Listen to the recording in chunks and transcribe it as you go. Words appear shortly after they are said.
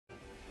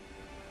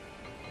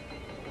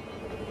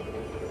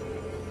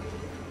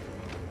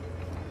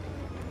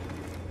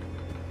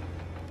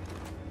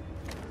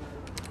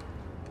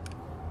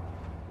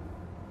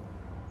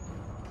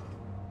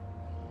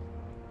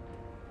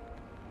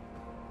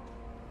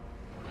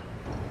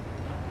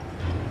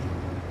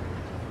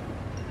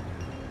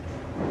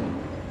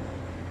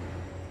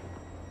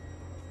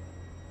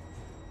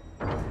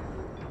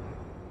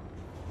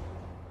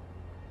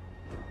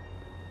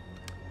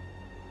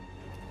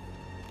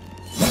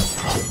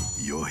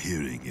Your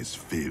hearing is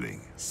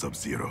failing,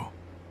 Sub-Zero.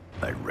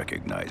 I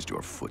recognized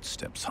your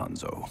footsteps,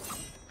 Hanzo.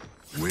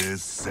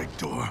 Where's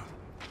Sector?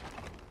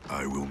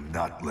 I will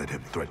not let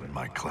him threaten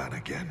my clan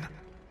again.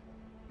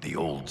 The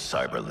old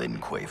Cyber Lin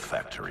Kuei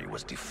factory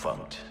was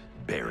defunct,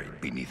 buried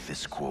beneath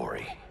this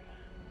quarry.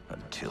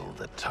 Until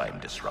the time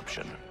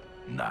disruption.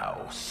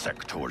 Now,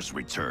 Sector's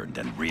returned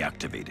and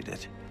reactivated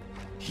it.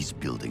 He's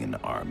building an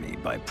army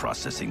by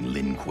processing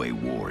Lin Kuei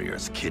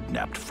warriors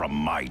kidnapped from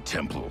my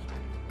temple.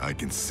 I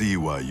can see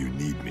why you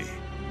need me.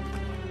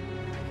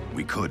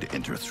 We could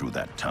enter through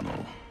that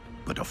tunnel,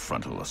 but a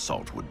frontal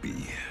assault would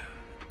be...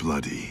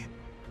 bloody.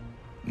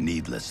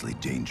 Needlessly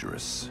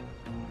dangerous.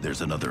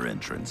 There's another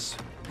entrance,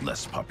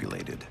 less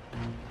populated.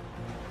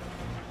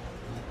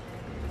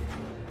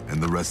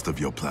 And the rest of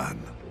your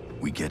plan?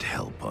 We get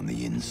help on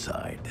the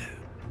inside.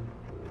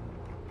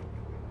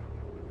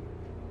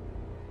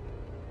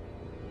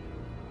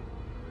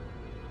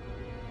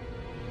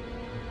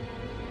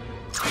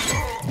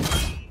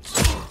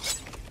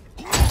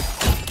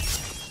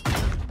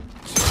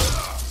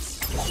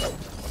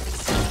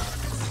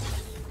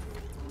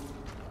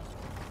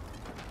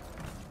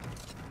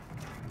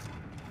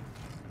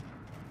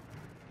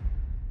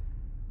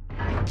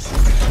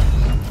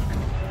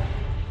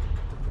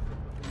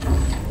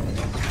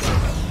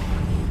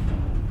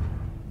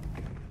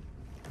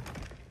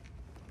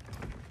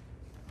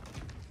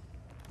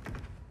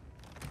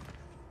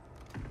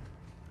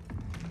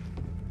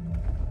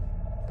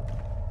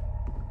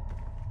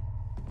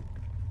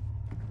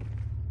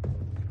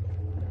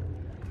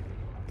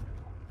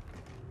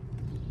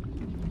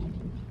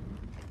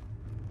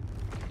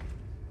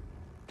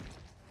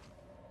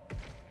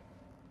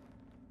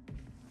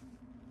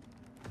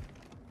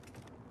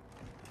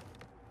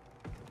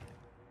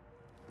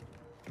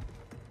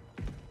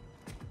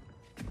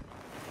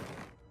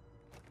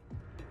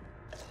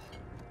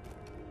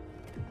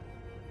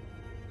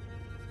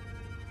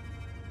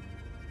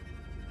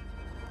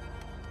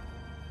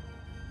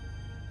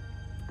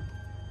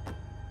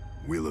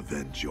 We'll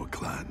avenge your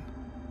clan.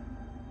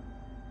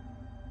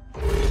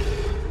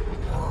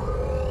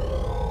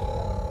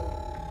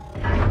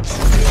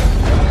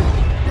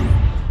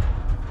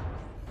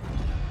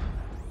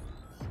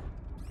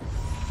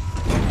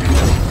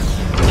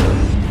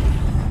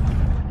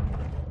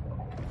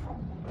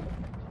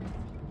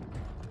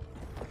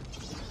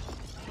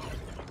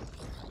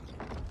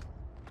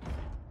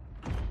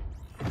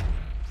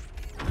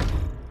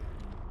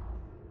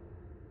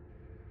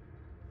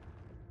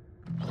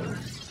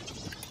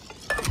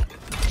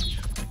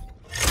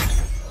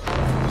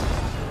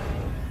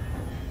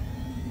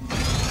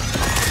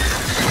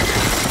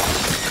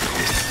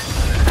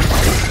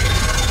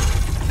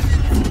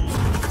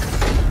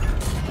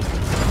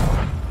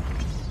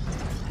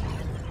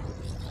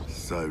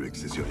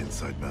 Cyrix is your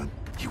inside man?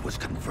 He was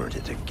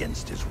converted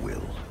against his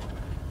will.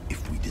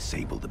 If we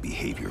disable the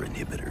behavior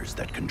inhibitors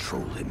that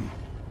control him,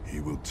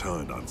 He will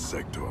turn on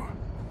Sector.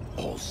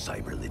 all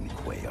Cyber Lin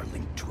Kuei are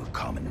linked to a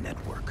common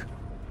network.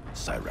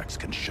 Cyrax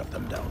can shut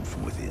them down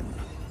from within.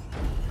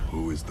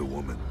 Who is the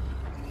woman?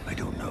 I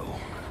don't know.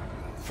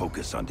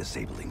 Focus on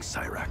disabling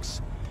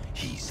Cyrax.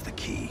 He's the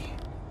key.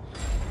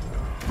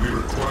 We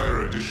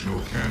require additional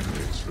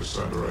candidates for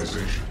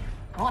cyberization.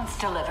 Once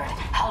delivered,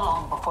 how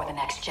long before the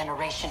next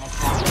generation is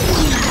ready?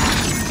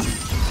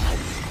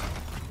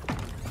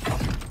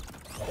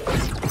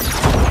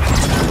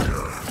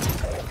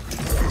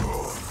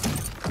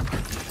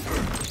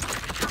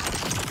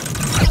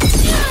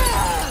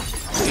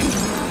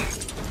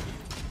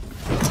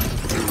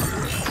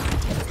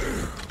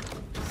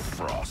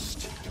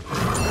 Frost.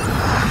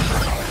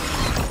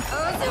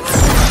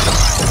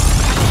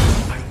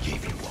 I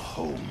gave you a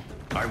home.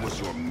 I was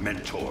your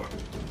mentor.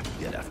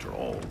 Yet after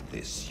all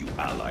this, you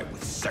ally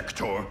with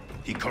Sector?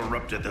 He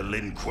corrupted the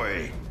Lin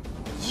Kuei.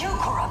 You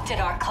corrupted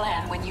our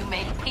clan when you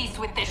made peace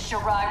with this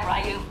Shirai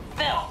Ryu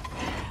filth.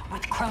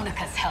 With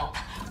Kronika's help,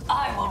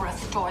 I will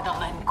restore the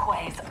Lin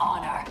Kuei's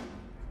honor.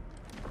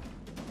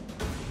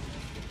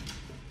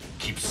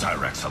 Keep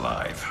Cyrax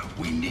alive.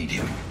 We need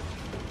him.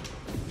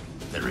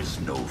 There is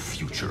no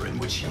future in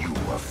which you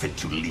are fit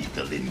to lead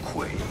the Lin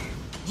Kuei.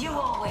 You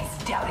always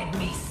doubted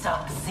me,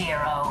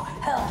 Sub-Zero.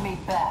 Held me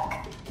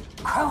back.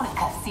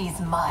 Kronika sees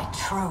my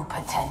true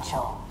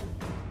potential.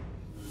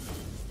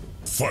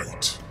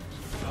 Fight!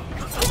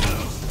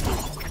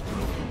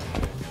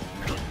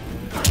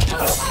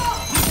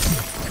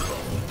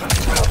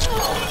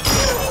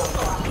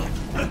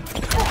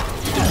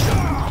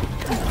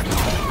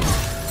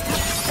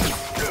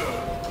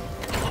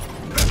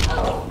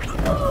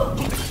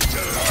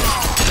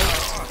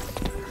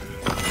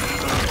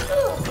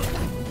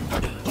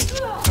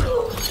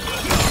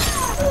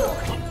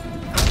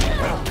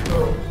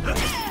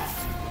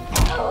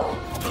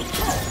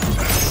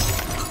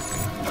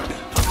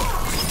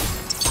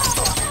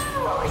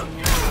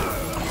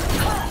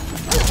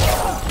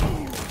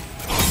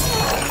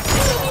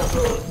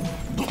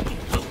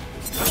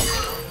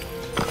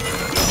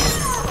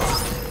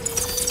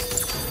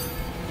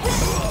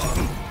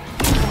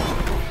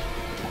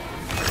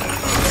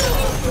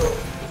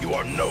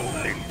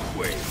 Lin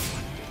Kuei.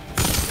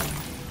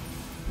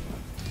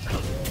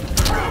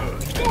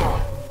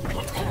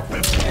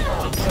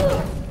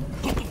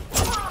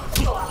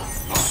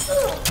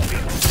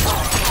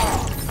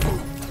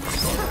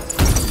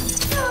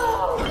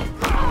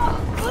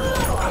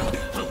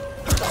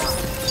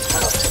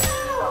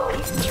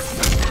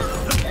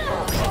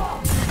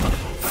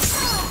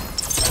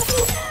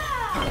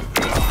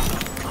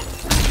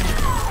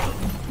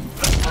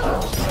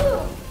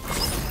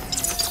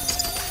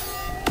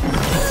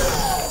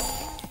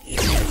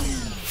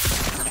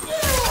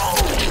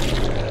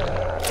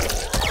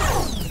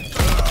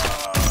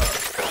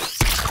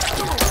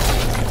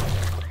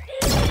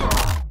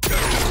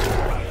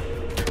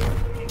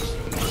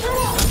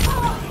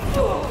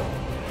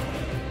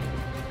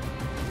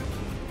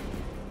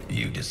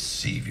 You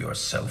deceive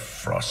yourself,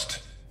 Frost.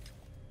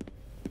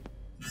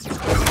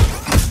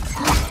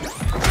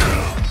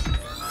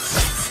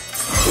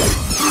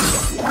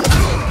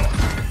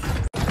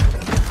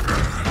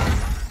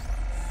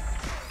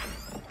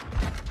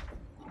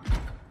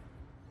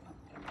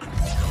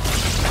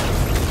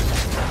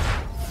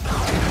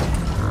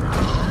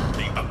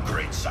 The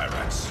upgrade,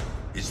 Cyrax.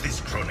 Is this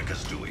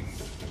Kronika's doing?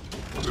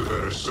 To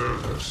better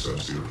serve her,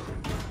 Sub-Zero.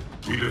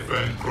 We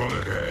defend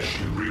Kronika as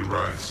she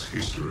rewrites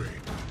history.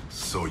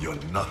 So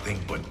you're nothing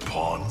but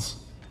pawns?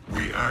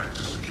 We act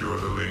to secure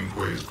the Lin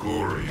Kuei's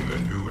glory in the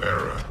new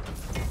era.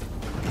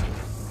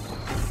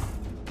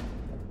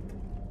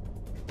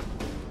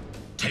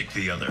 Take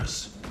the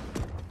others.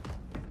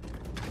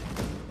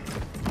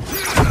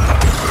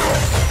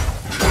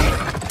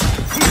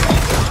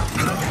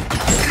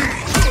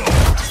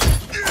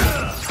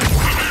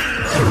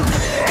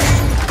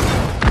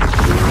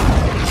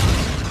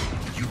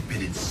 You've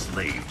been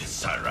enslaved,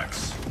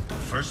 Cyrax.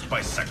 First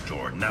by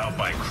Sector, now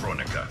by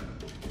Kronika.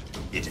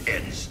 It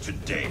ends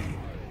today.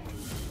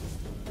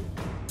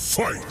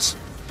 Fight!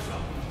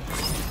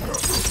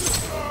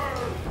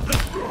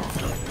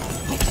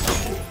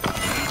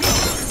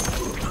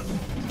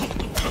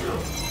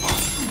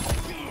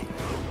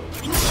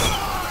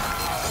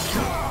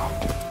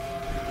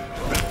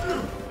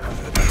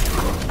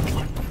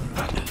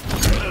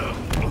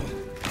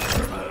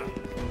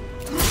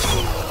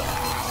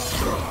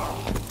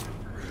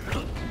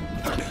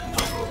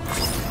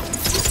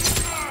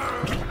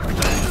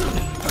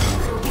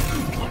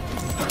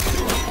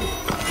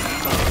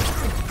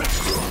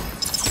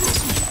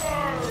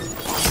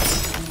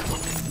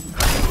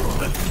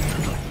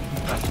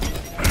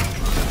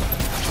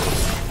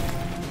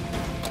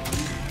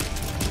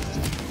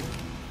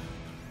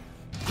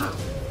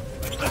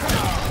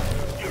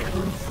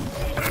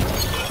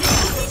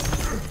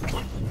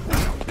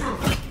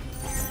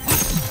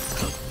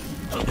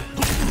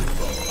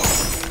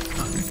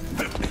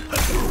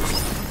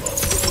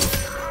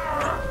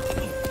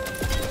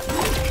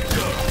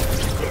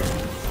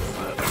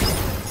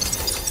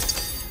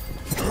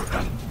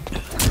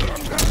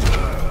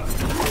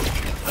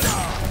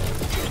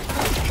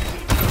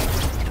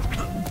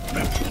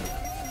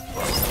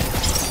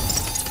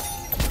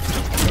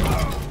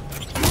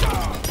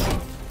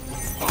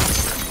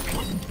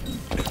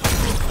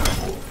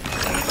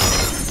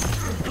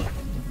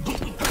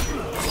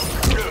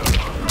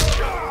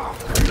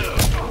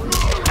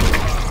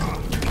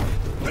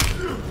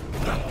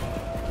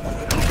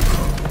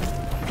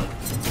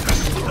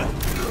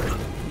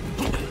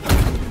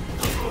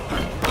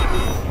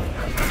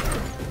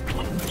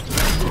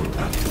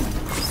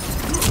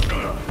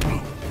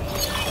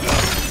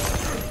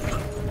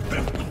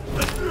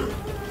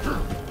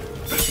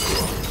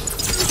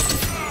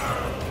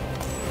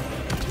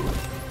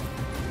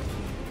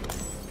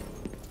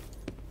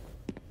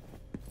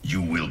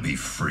 You will be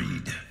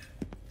freed.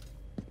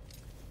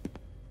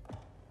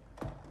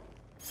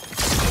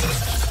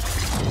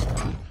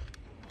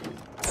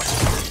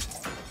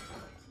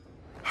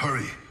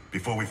 Hurry,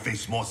 before we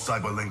face more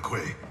Cyber Lin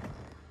Kuei.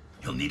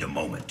 You'll need a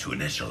moment to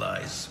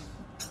initialize.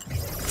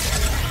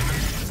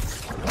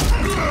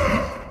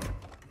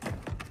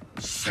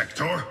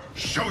 Sector,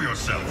 show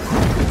yourself!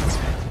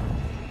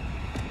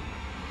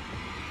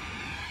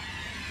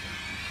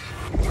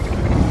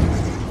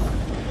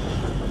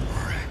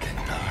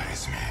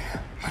 Recognize me,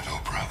 little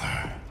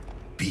brother.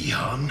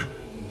 Bihan?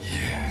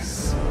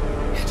 Yes,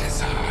 it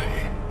is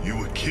I. You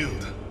were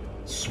killed,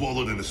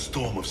 swallowed in a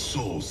storm of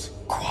souls.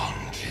 Quan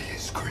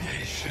Chi's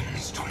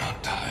creations do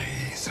not die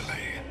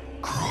easily.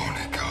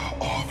 Kronika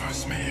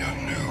offers me a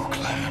new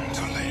clan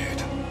to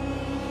lead.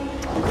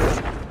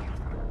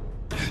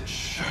 Its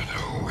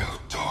shadow will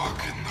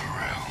darken the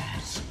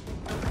realms.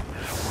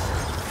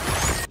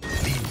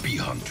 Lead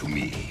Bihan to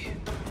me.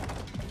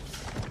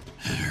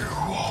 You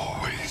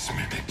always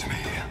mimicked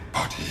me,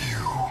 but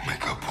you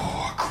make a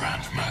poor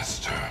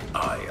Grandmaster.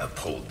 I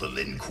uphold the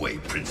Lin Kuei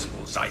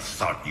principles I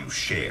thought you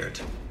shared.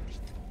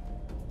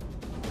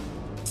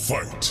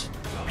 Fight!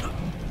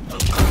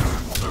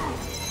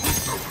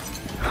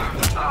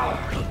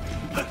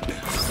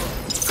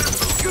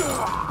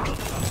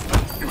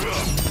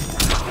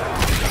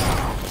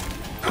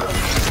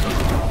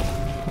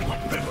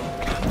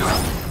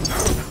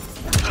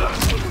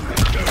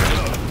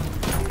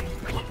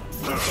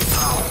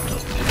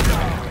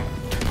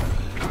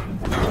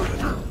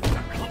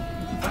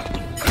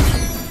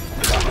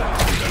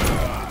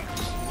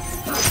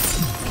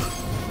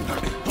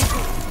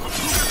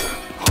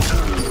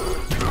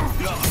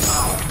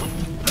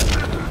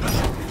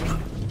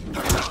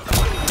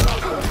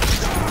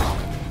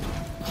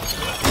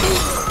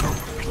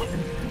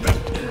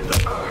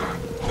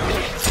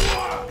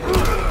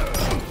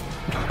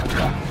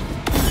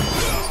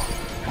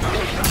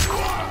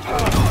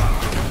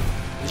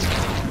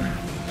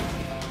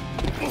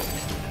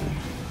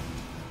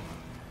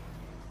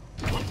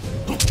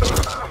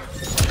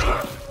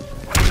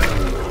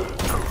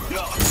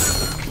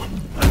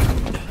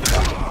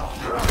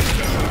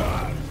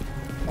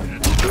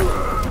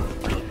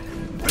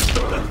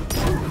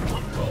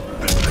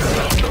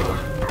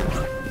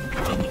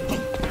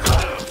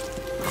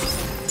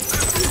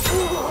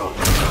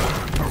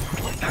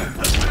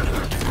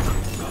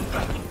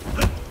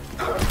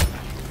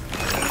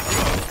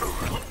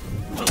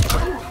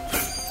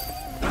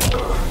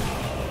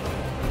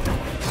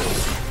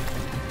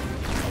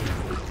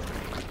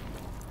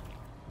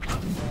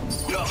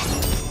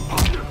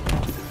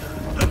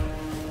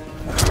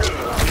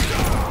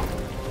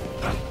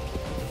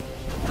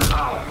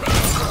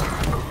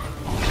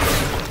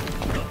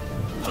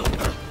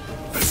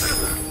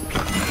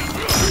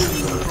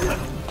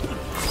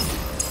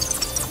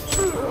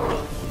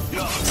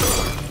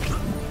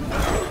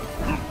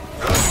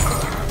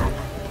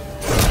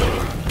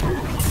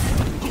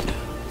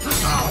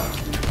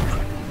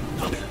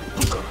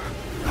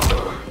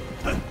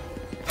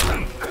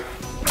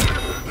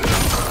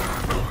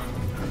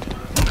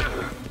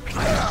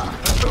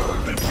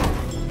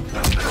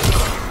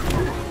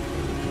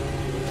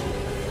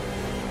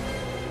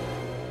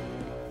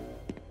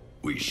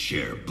 We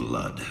share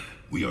blood.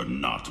 We are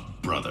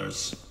not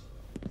brothers.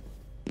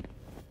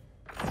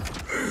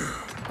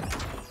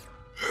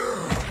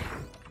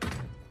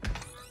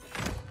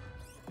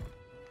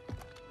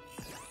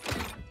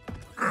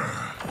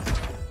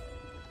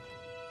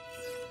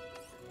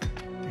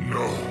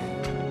 No.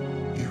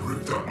 He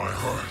ripped out my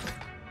heart.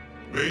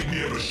 Made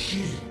me a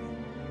machine.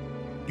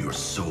 Your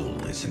soul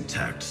is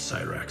intact,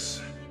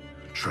 Cyrax.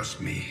 Trust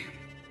me.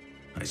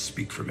 I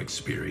speak from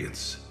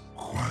experience.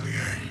 Kuan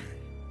Yang.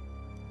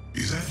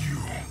 Is that you?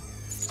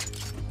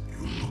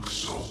 You look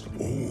so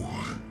old.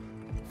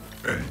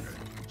 And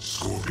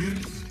Scorpion?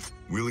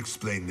 We'll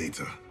explain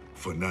later.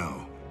 For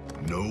now,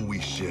 know we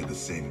share the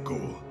same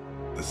goal.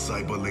 The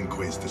Cyber Lin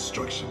Kuei's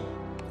destruction.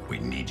 We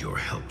need your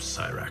help,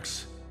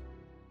 Cyrax.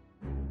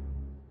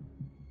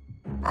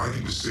 I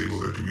can disable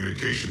their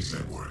communications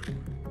network.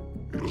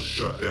 It'll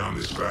shut down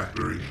this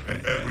factory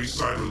and every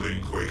Cyber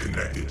Lin Kuei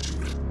connected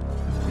to it.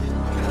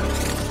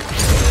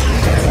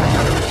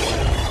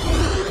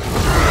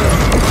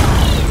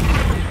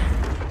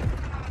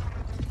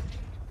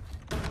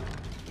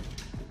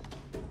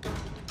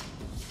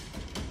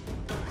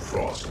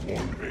 Frost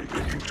warned me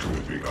that you two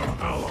would become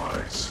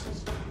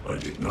allies. I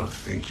did not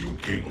think you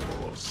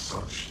capable of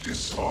such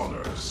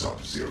dishonor,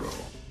 Sub-Zero.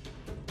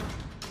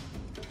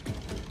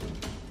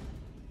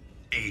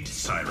 Aid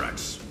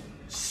Cyrax.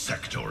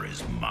 Sector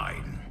is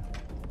mine.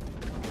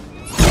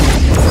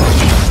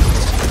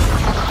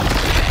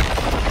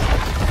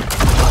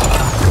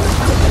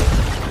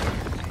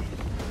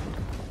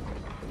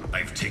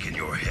 I've taken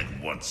your head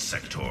once,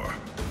 Sector.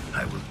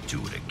 I will do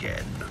it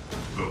again.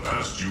 The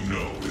past you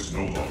know is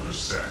no longer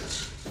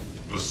set.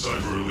 The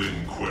Cyber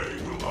Lin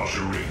Kuei will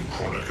usher in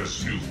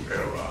Chronica's new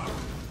era.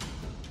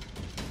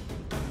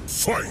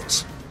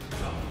 Fight!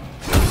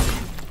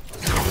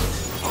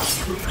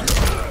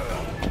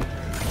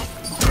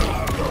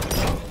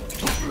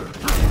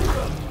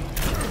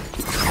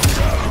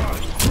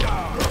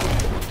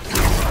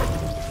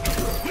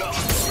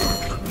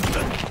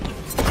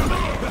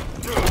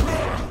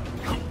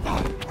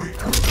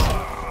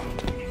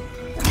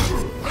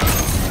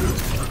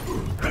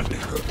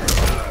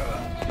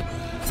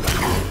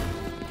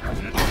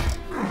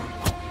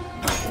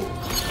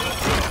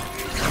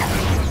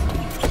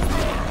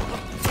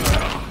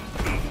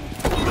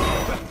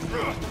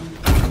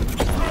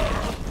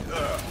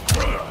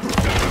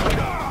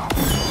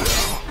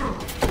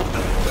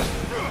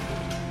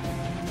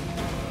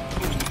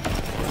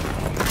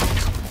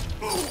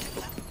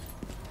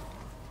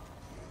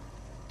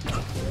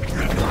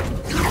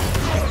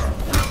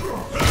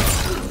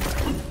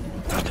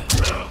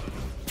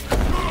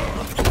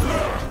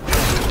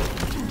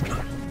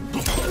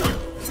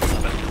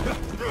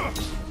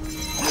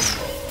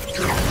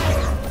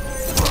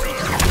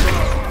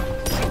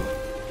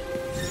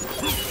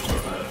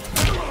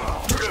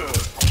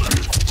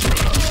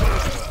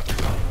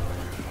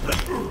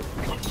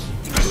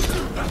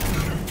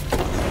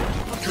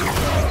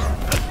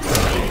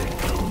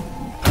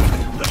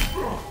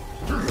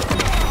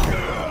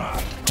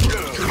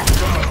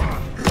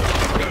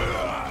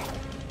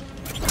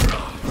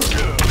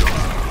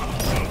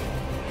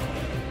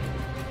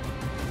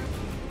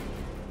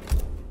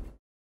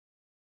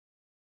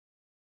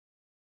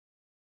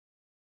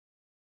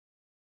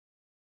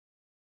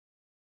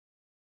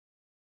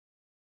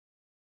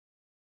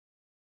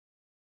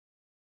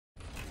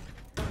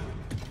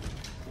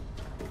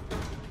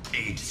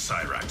 Aid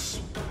Cyrax.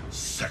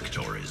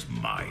 Sector is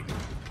mine.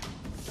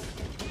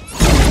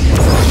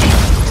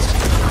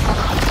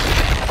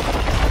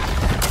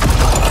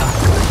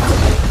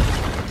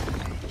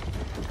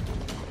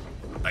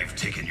 I've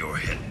taken your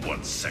head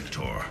once,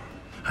 Sector.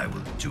 I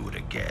will do it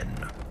again.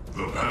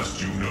 The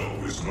past you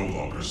know is no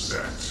longer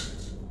set.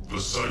 The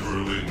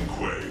Cyber Lin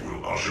Kuei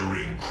will usher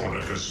in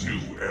Chronica's new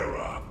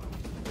era.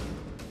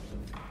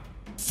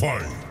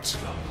 Fight!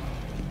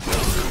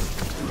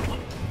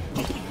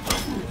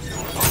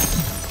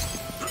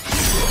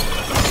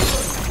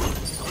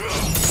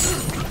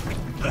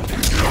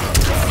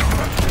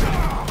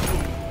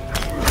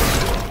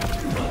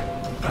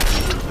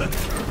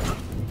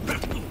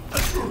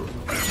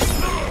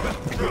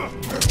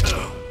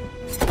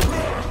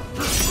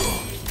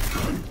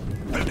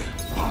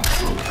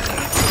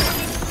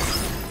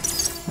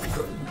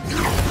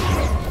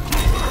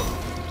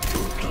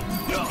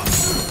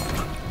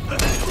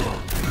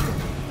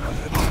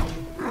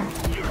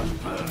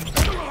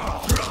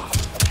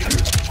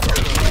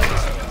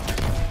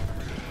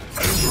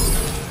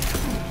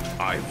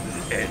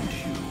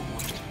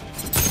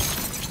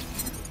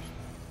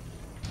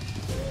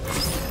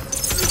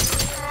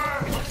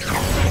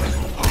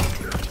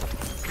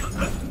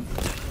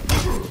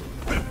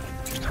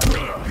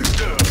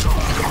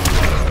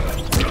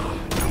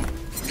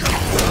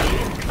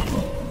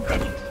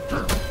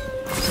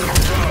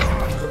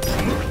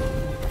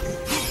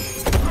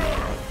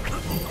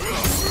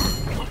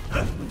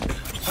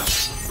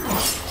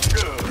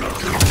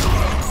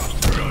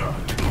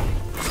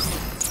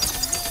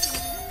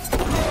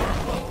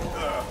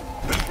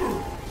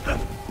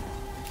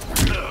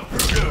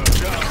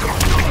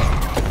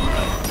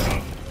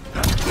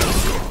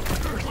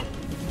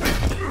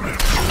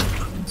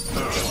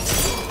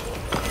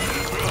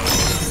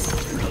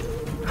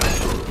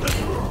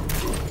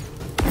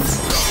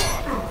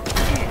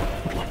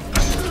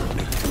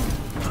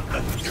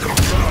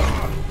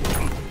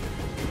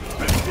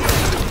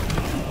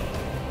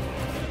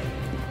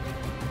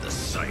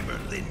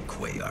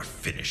 are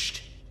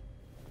finished.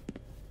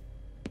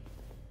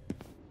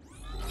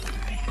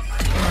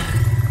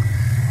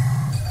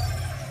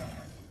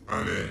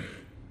 I'm in.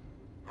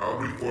 I'll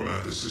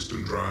reformat the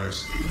system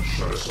drives and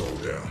shut us all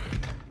down.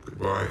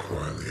 Goodbye,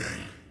 Kuai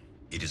Liang.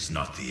 It is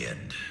not the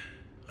end.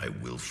 I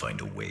will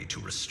find a way to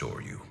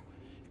restore you.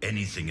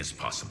 Anything is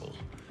possible.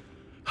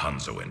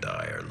 Hanzo and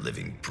I are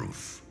living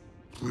proof.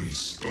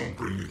 Please, don't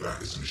bring me back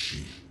as a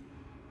machine.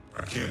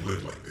 I can't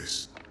live like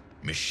this.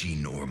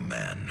 Machine or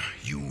man,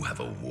 you have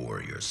a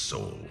warrior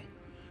soul.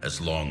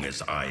 As long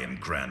as I am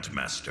Grand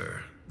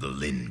Master, the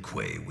Lin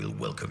Kuei will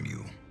welcome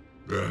you.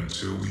 Then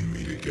until we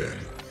meet again.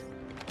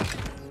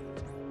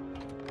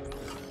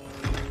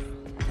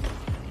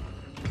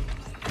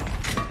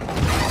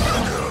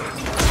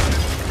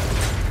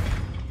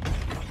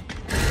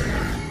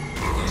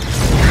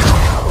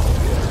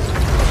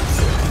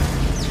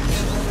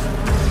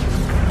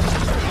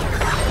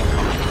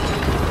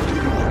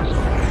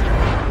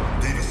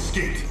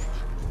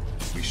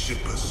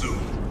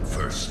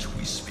 First,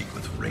 we speak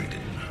with Raiden.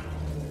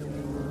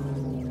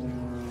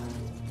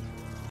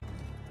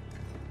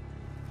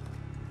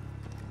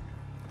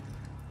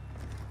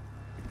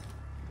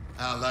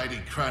 Our Lady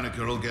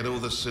Kronika will get all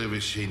the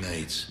service she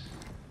needs.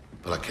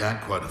 But I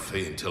can't quote a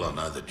fee until I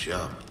know the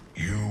job.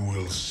 You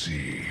will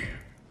see.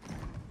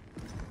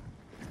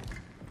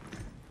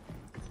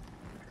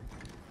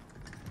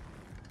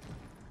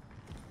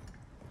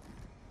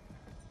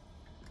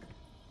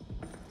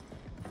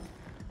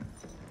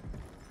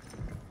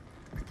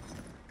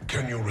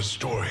 Can you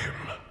restore him?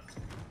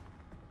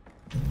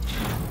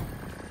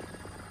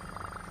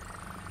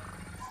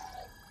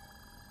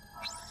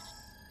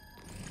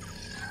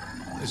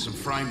 There's some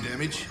frame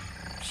damage.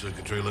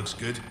 Circuitry looks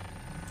good.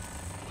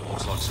 It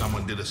looks like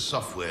someone did a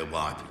software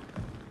wipe.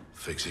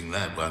 Fixing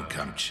that won't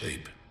come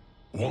cheap.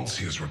 Once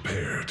he is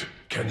repaired,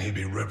 can he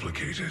be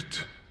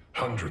replicated?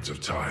 Hundreds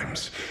of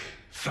times.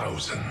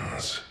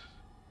 Thousands.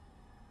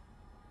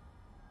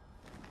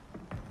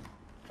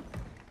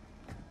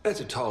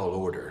 That's a tall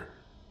order.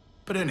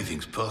 But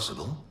anything's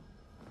possible.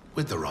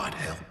 With the right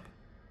help.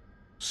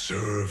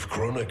 Serve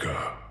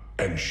Kronika,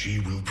 and she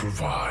will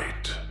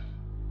provide.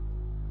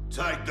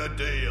 Take the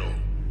deal.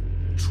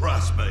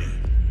 Trust me.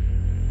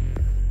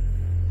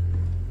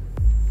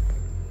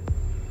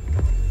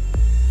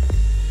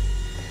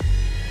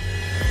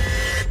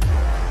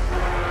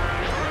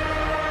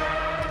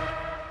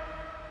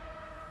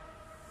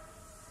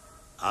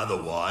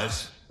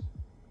 Otherwise,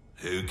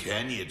 who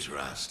can you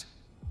trust?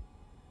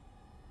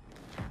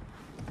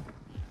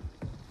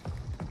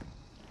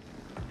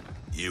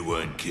 You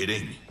weren't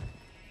kidding.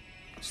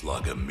 It's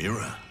like a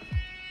mirror,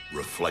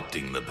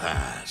 reflecting the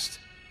past.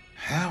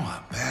 How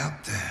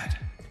about that?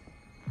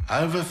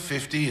 Over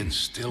 50 and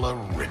still a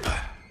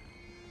ripper.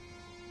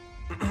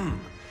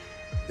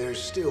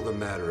 There's still the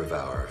matter of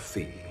our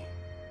fee.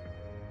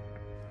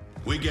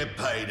 We get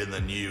paid in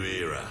the new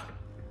era.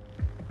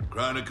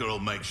 Kronika will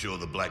make sure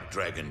the Black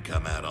Dragon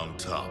come out on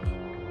top.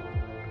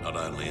 Not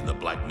only in the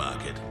black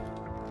market,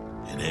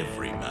 in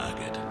every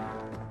market.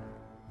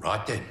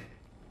 Right then,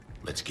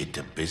 let's get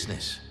to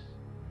business.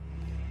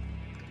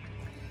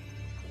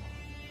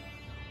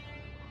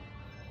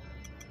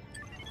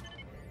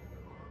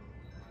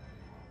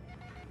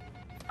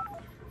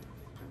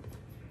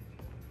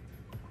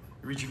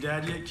 Reach your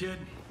dad yet, kid?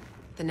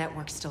 The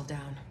network's still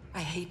down. I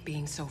hate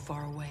being so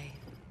far away.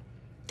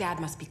 Dad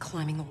must be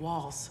climbing the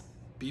walls.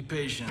 Be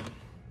patient.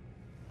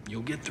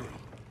 You'll get through.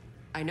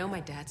 I know my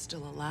dad's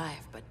still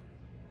alive, but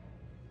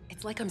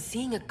it's like I'm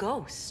seeing a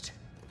ghost.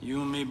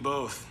 You and me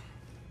both.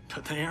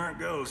 But they aren't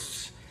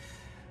ghosts.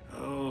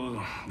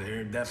 Oh,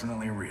 they're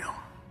definitely real.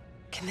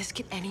 Can this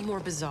get any more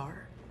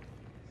bizarre?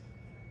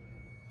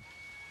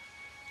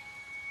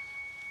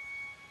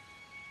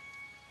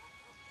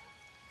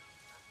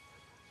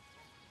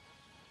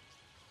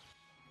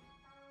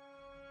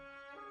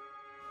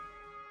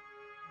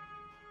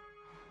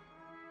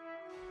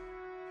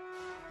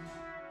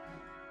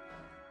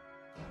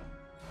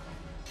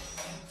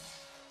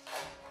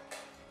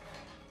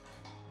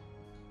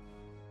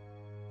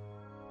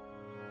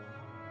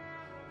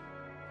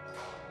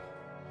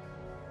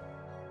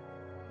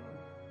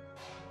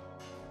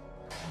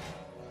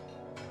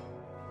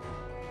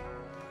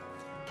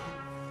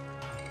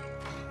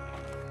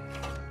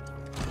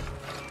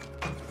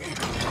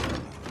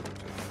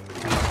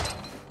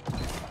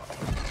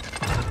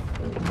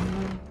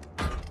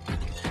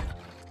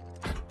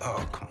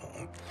 Oh, come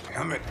on.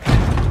 Damn it.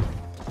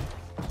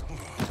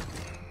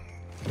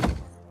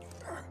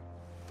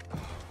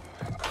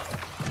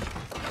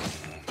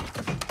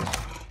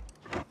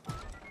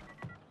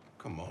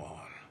 Come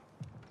on.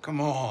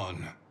 Come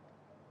on.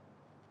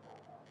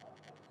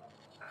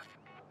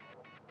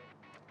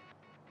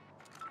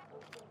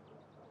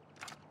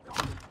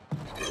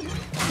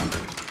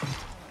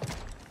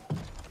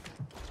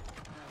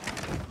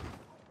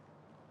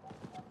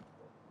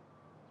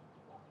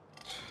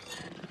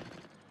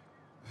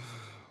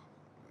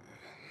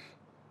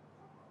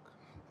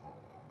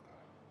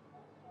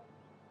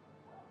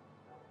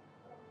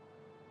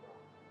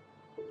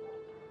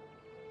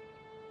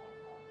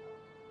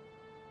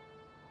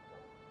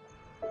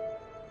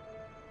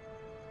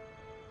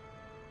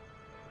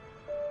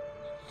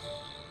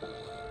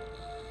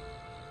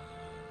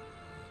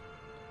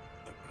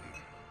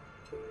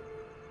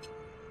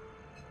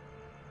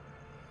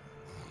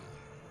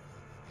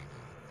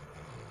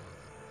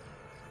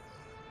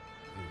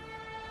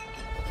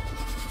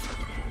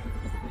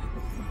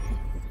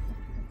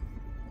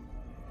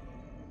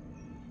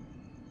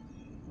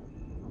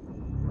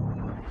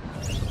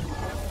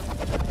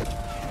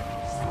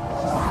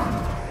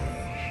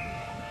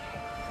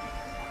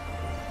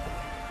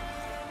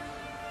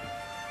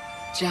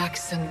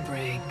 Jackson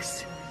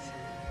Briggs.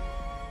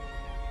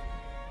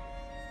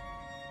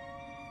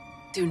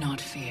 Do not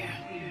fear.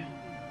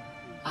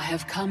 I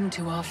have come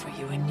to offer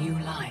you a new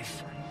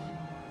life.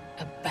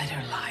 A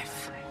better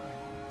life.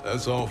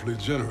 That's awfully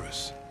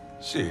generous,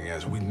 seeing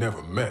as we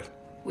never met.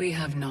 We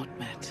have not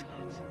met.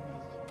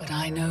 But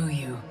I know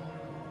you.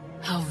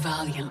 How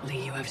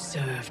valiantly you have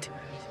served.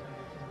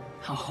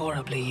 How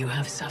horribly you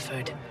have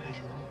suffered.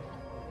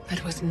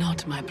 That was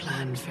not my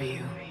plan for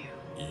you.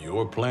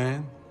 Your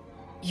plan?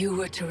 You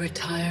were to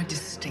retire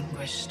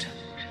distinguished,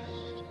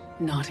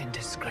 not in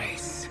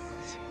disgrace.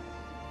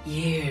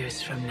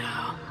 Years from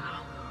now,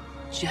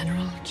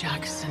 General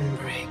Jackson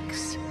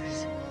Briggs.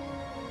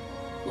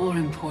 More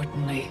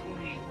importantly,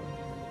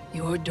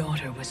 your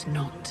daughter was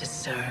not to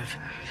serve,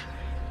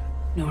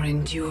 nor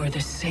endure the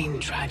same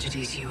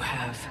tragedies you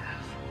have.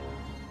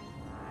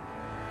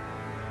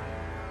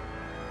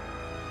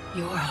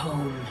 Your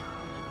home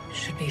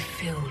should be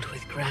filled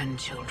with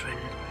grandchildren.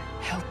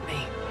 Help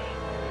me,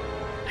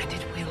 and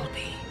it will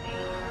be.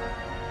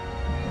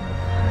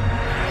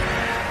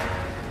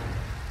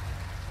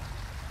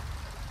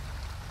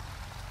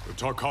 The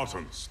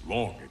Tarkatans,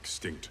 long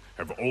extinct,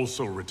 have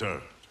also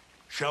returned.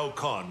 Shao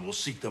Kahn will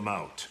seek them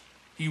out.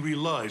 He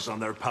relies on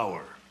their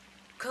power.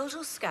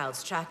 Kotal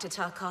scouts tracked a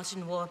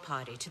Tarkatan war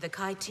party to the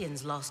Kai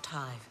Tian's lost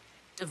hive,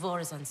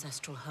 Devora's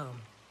ancestral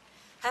home.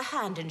 Her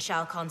hand in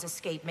Shao Kahn's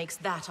escape makes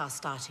that our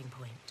starting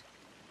point.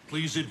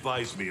 Please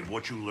advise me of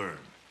what you learn.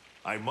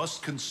 I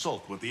must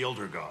consult with the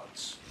Elder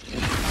Gods.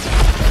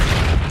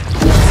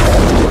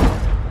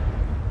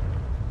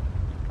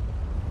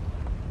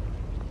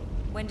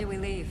 When do we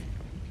leave?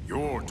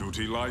 Your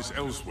duty lies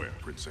elsewhere,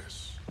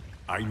 Princess.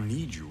 I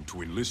need you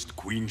to enlist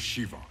Queen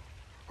Shiva.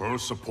 Her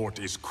support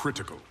is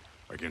critical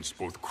against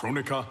both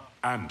Kronika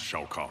and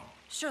Shao Kahn.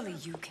 Surely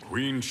you can...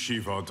 Queen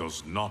Shiva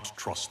does not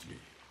trust me.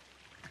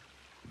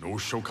 No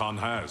Shao Kahn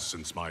has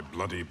since my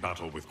bloody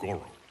battle with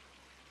Goro.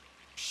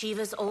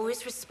 Shiva's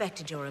always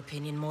respected your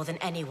opinion more than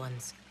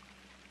anyone's.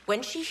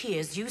 When she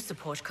hears you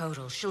support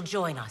Kotal, she'll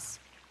join us.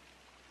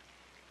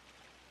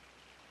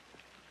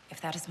 If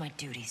that is my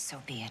duty,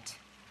 so be it.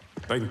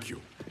 Thank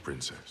you,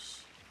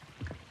 Princess.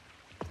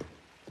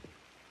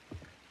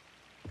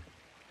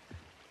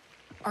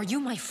 Are you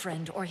my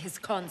friend or his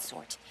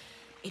consort?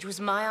 It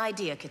was my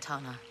idea,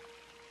 Kitana.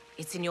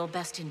 It's in your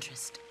best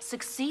interest.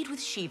 Succeed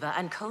with Shiva,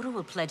 and Kotal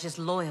will pledge his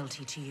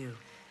loyalty to you.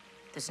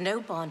 There's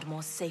no bond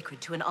more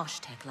sacred to an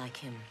Oshtek like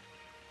him.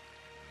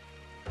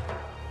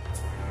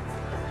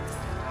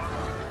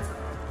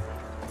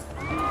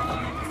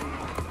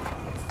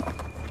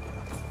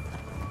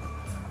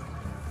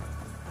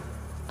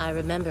 I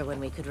remember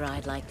when we could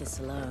ride like this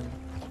alone.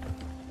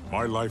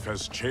 My life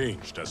has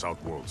changed as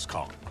Outworlds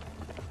come.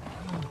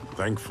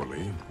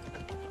 Thankfully,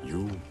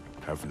 you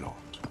have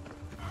not.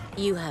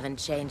 You haven't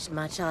changed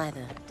much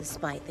either,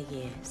 despite the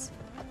years.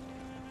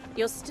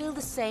 You're still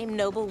the same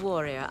noble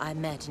warrior I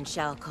met in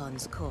Shao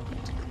Kahn's court.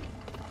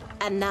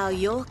 And now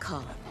you're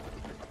Khan.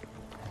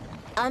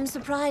 I'm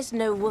surprised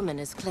no woman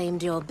has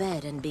claimed your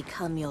bed and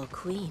become your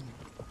queen.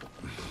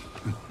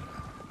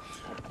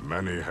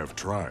 Many have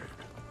tried.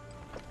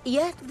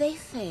 Yet they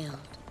failed.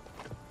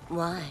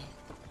 Why?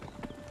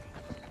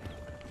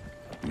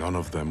 None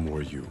of them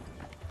were you.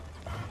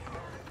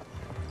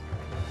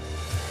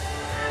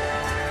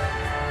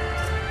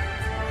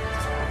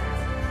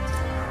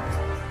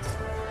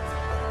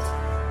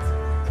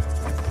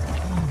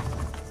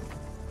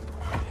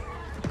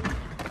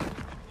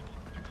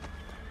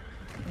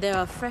 There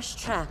are fresh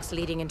tracks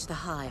leading into the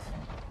hive.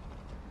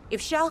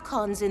 If Shao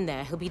Kahn's in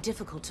there, he'll be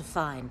difficult to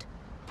find.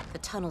 The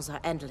tunnels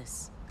are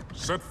endless.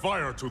 Set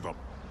fire to them.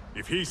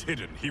 If he's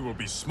hidden, he will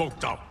be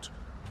smoked out.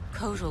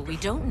 Kotal, we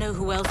don't know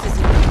who else is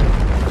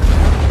in...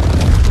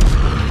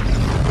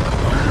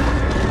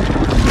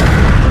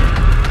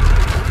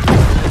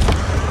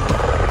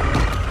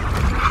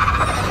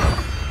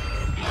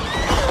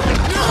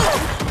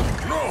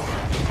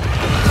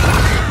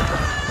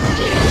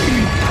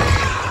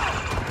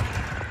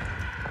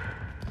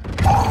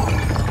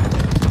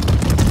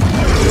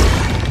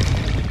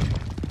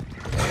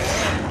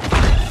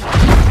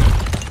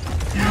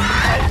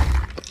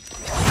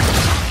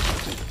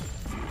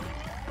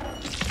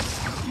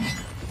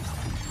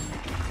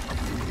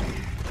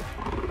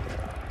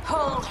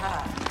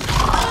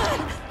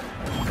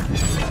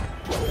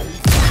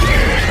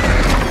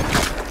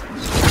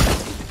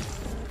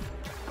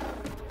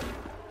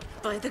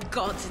 By the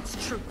gods,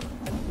 it's true.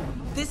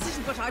 This is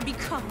what I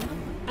become.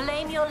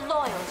 Blame your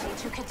loyalty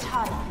to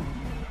Kitana.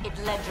 It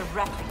led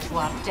directly to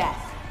our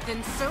death.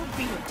 Then so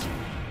be it.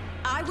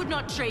 I would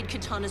not trade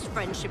Kitana's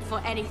friendship for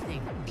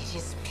anything. It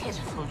is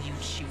pitiful you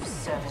choose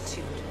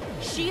servitude.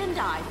 She and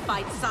I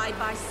fight side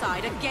by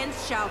side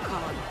against Shao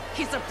Kahn.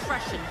 His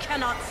oppression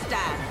cannot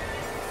stand.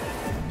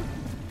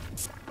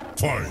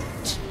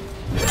 Fight!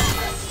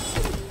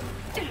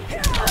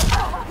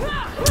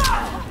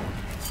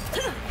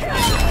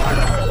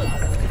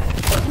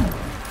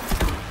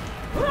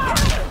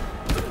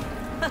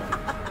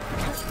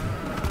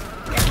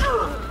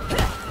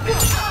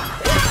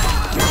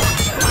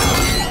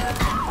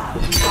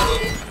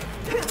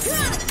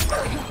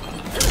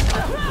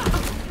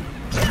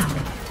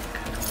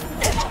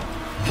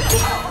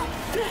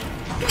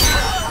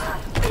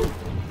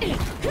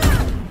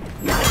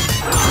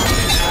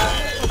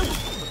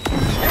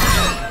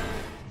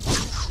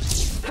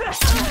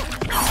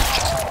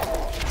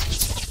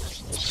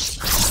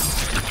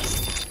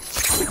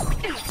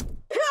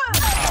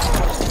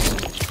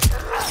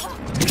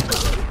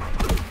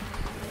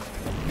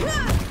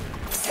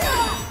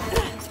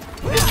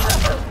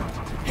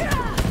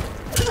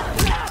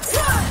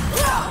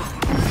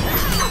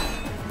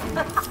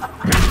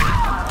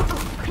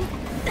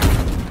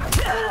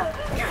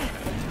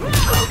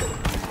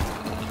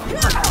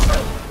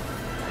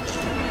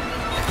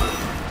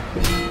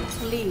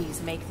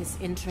 to make this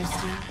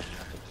interesting?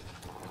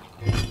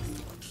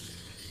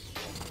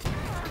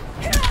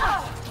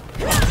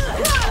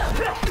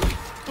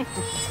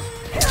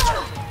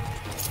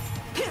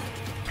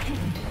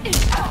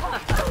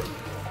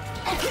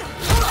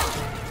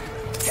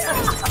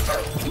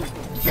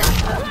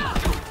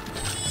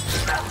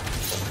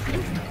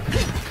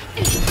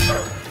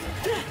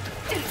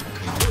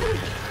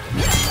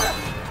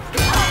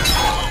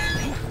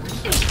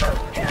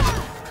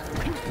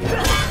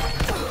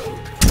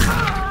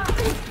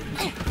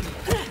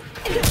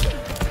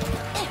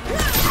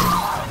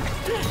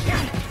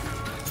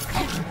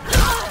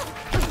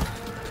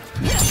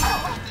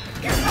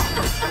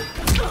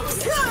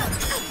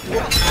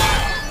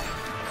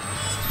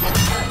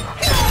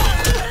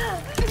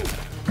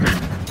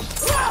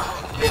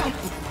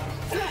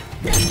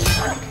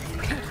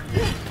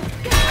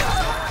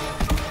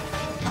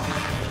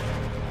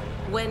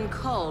 When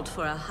called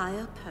for a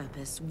higher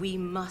purpose, we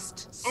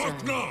must serve.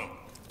 Agna!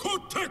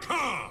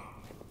 Koteka!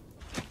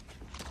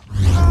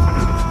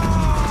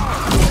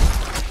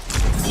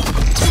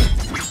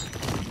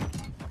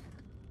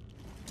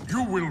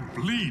 You will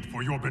bleed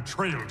for your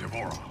betrayal,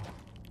 Devora.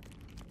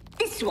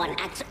 This one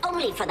acts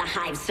only for the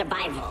Hive's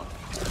survival.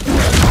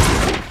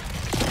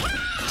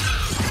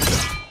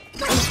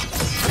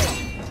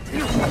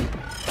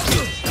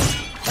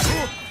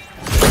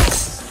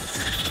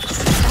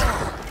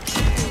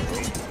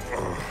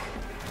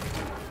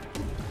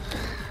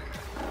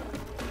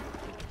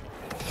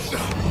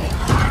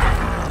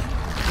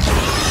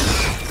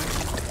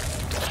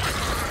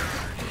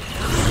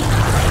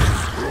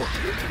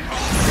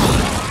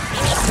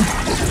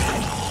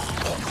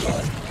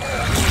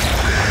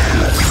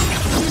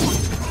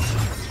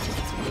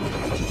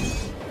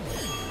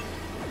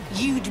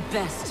 You'd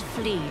best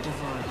flee,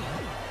 Devora.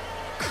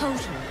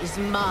 Kotor is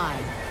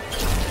mine.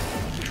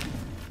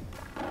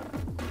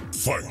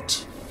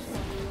 Fight!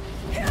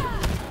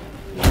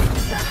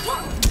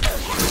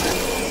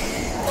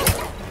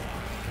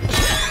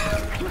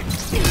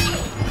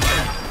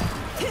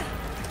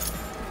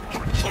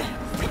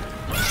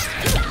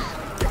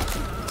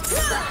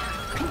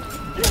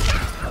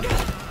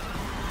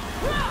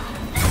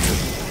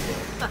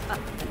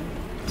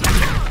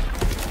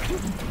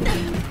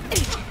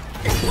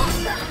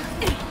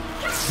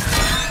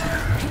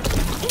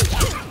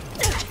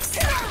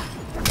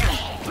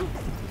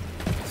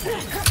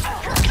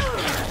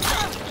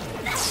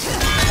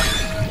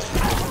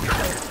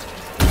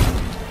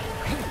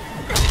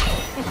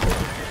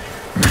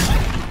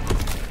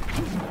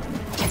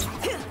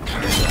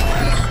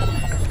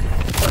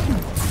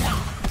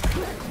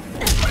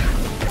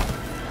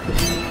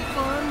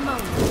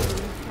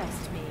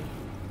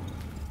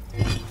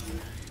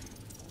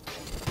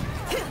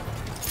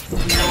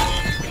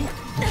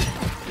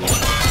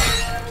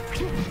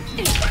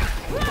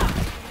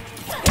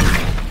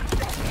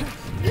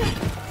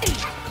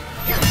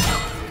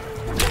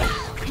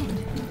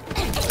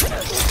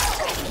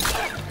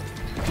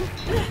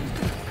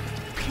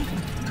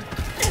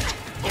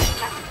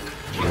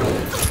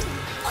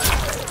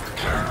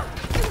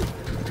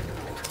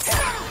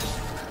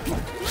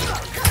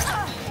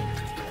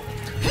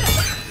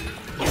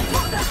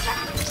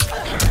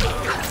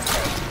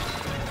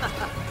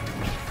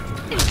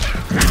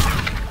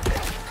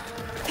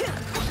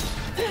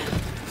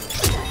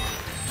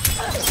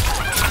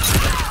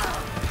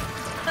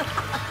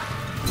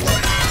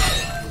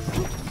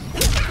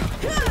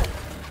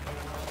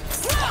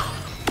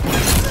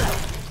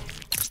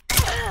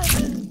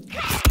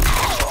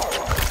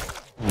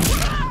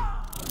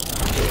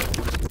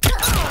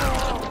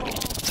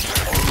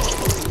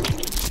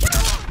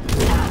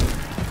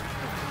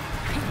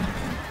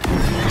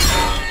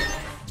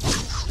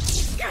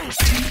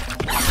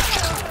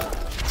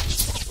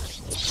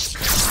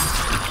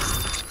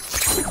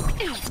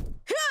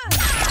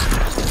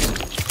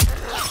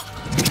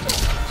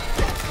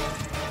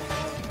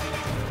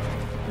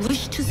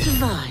 Wish to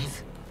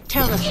survive?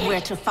 Tell us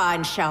where to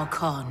find Shao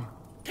Kahn.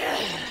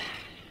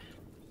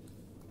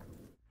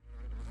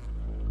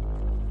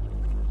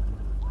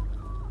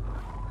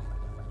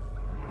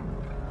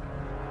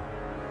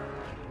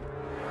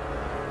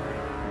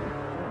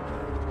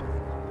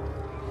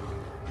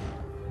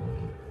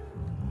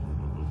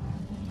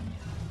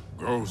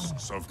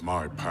 Ghosts of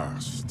my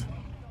past.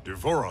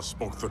 Devora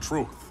spoke the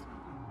truth.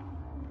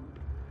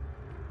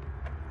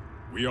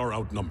 We are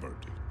outnumbered.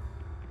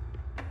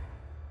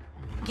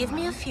 Give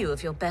me a few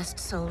of your best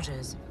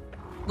soldiers.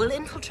 We'll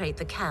infiltrate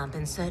the camp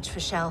and search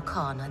for Shao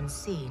Kahn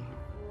unseen.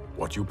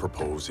 What you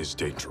propose is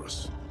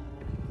dangerous.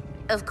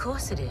 Of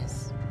course it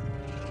is.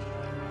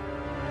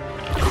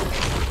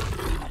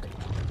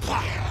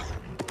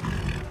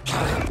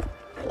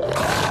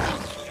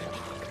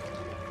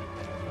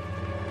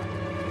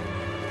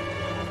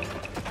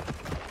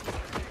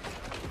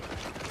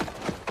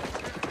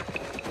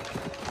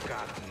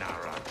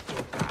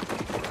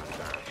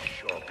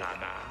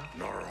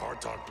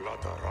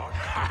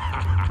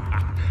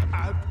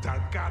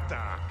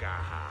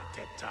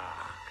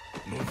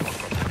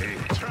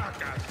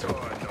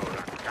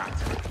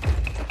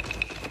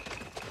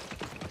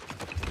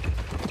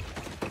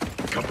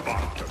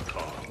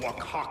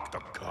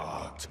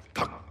 Wakaktakat,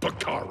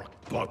 Takbakarak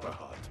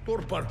Batahat,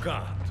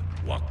 Turparkat,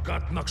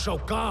 Wakat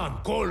Nakshaukan,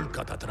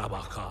 Kolkata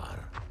Trabajar.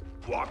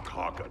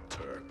 Wakaka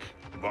Turk,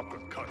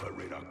 Wakakata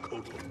Reda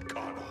Koton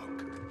Kanak.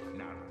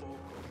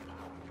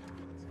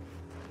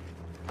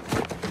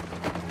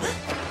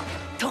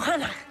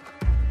 Tohana,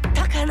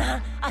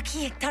 Takana,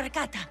 Aki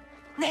Tarakata.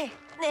 Ne.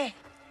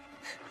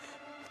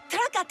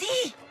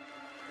 Trakati!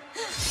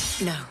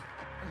 No.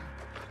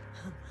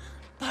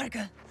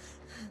 Parga.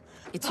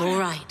 It's all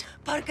right.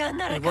 Parga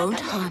Narakata. I won't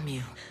harm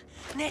you.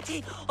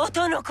 Neti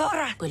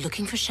Otonokora. We're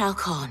looking for Shao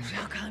Kahn.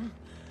 Shao Kahn.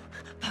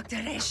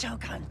 Pakdare Shao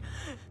Kahn.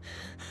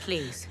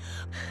 Please.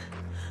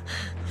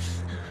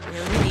 We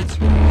only need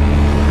to...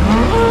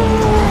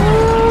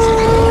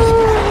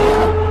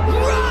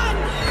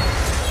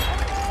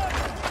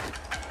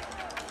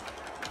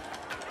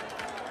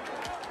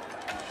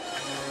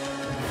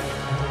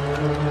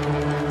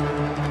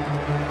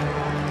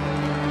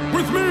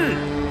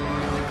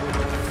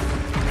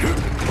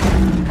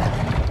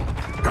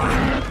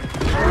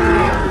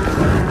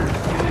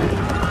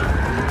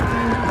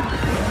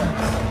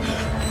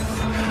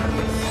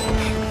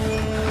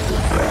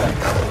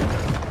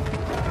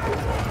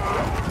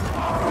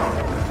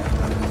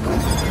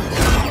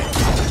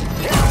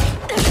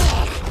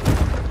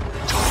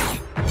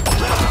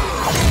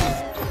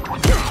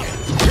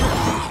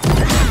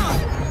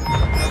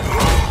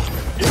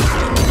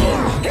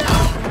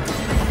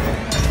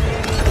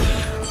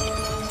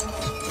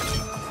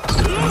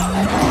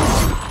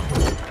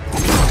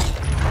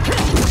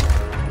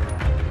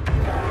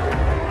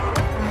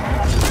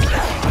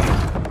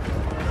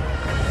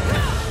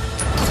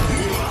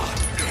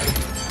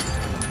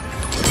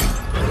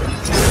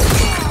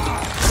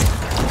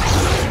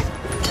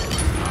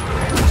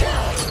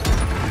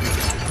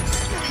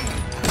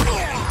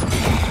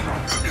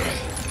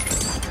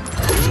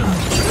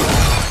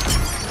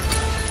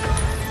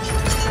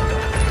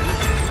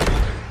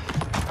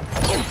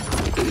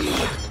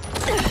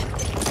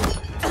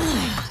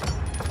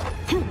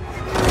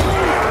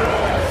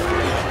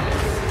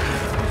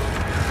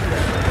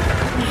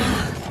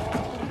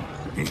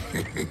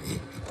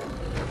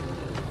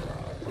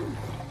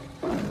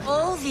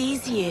 All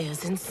these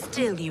years, and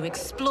still you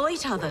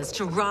exploit others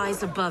to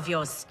rise above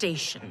your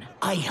station.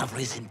 I have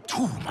risen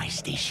to my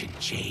station,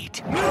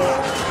 Jade.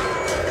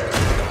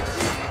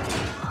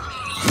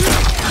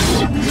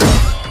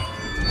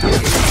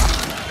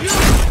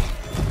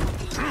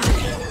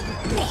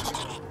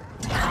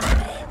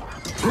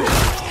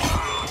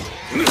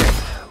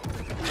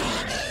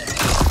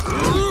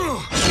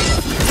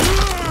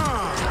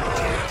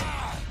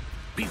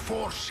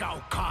 Before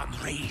Shao Kahn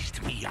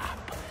raised me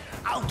up,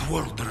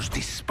 Outworlders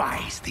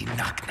despised the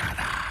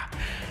Naknada.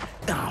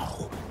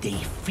 Now they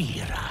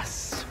fear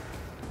us.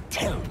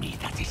 Tell me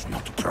that is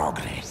not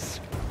progress.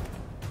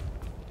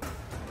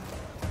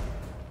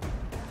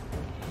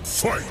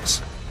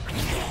 Fight!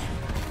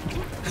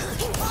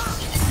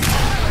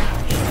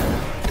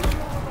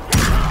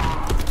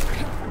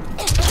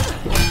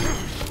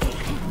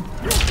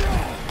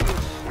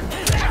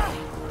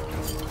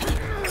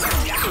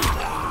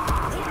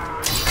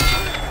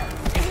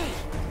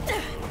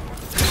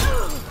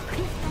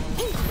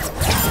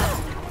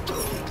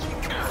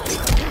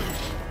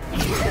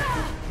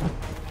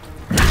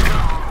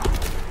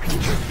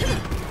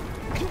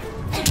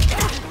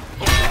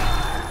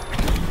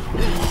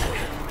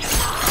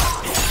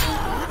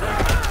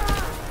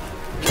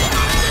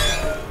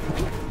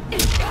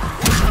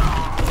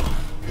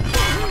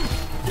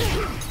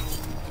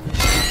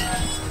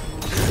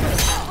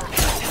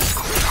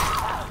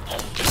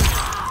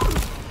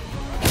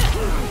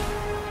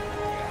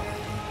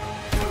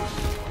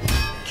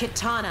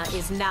 Kitana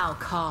is now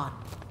Khan.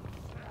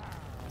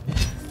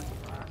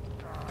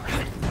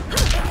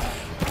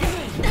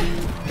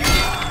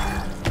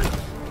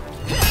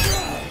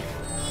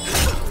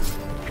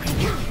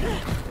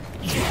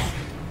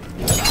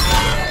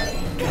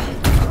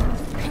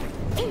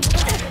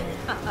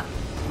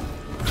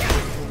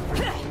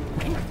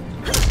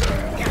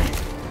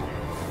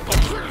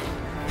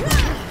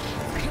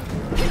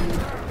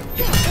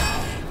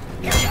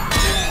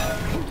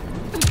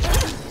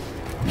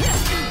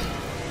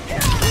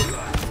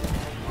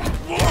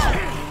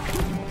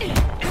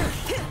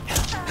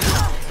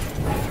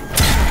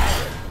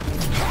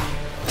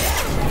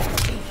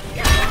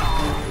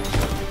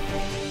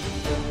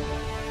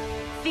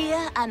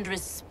 And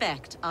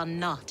respect are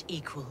not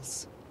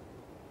equals.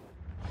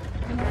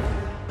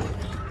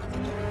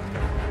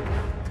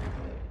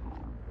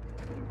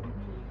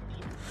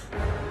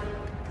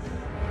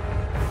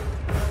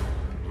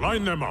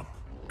 Line them up.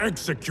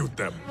 Execute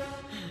them.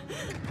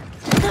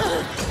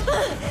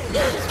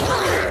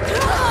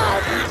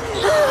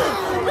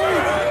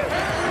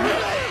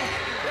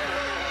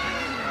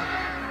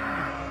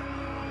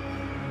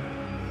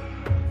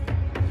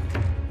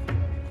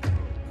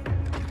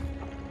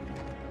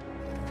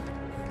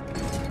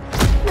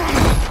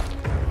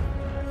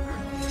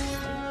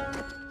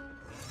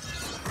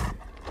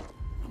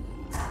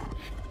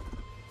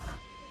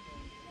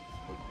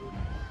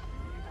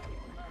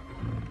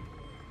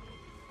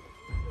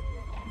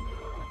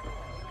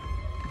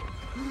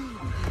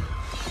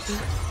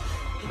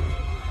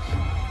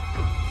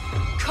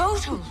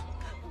 Kotal!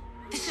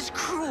 This is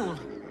cruel.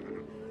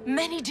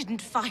 Many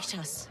didn't fight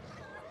us.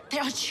 They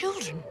are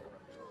children.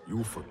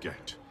 You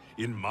forget.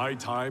 In my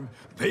time,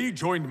 they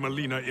joined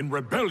Melina in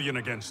rebellion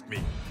against me.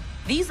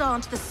 These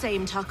aren't the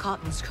same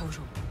Tarkatans,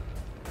 Kotal.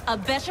 A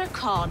better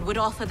Khan would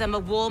offer them a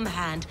warm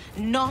hand,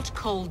 not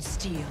cold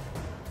steel.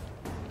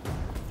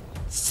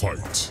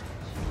 Fight.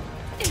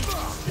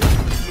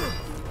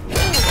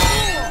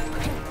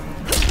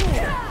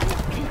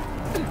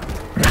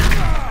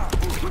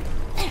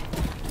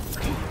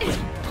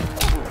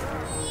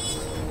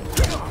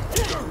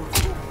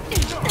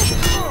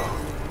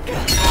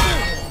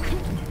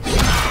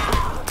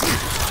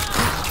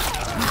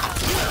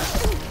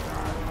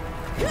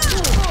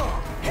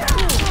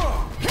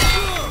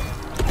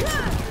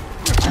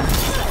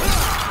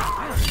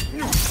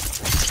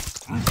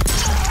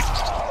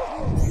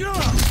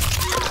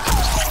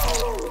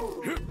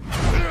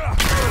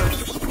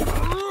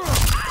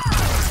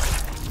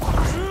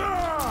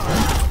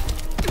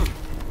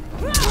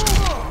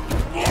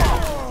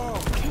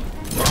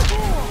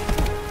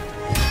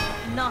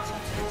 Not up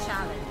to the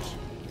challenge.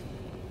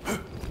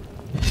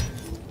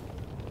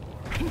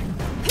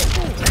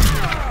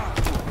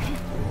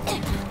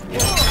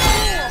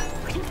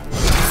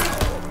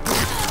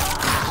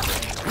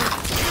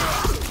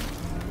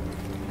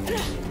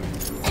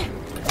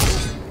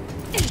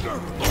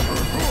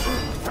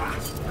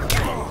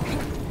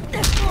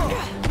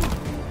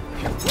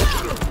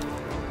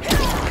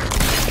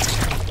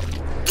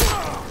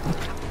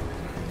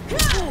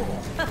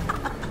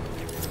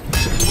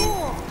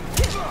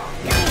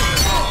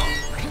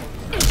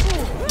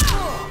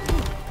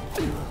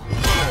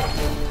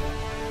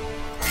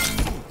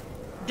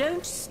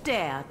 Don't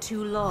stare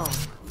too long.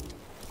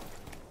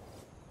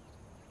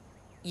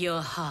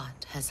 Your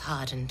heart has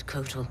hardened,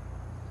 Kotal.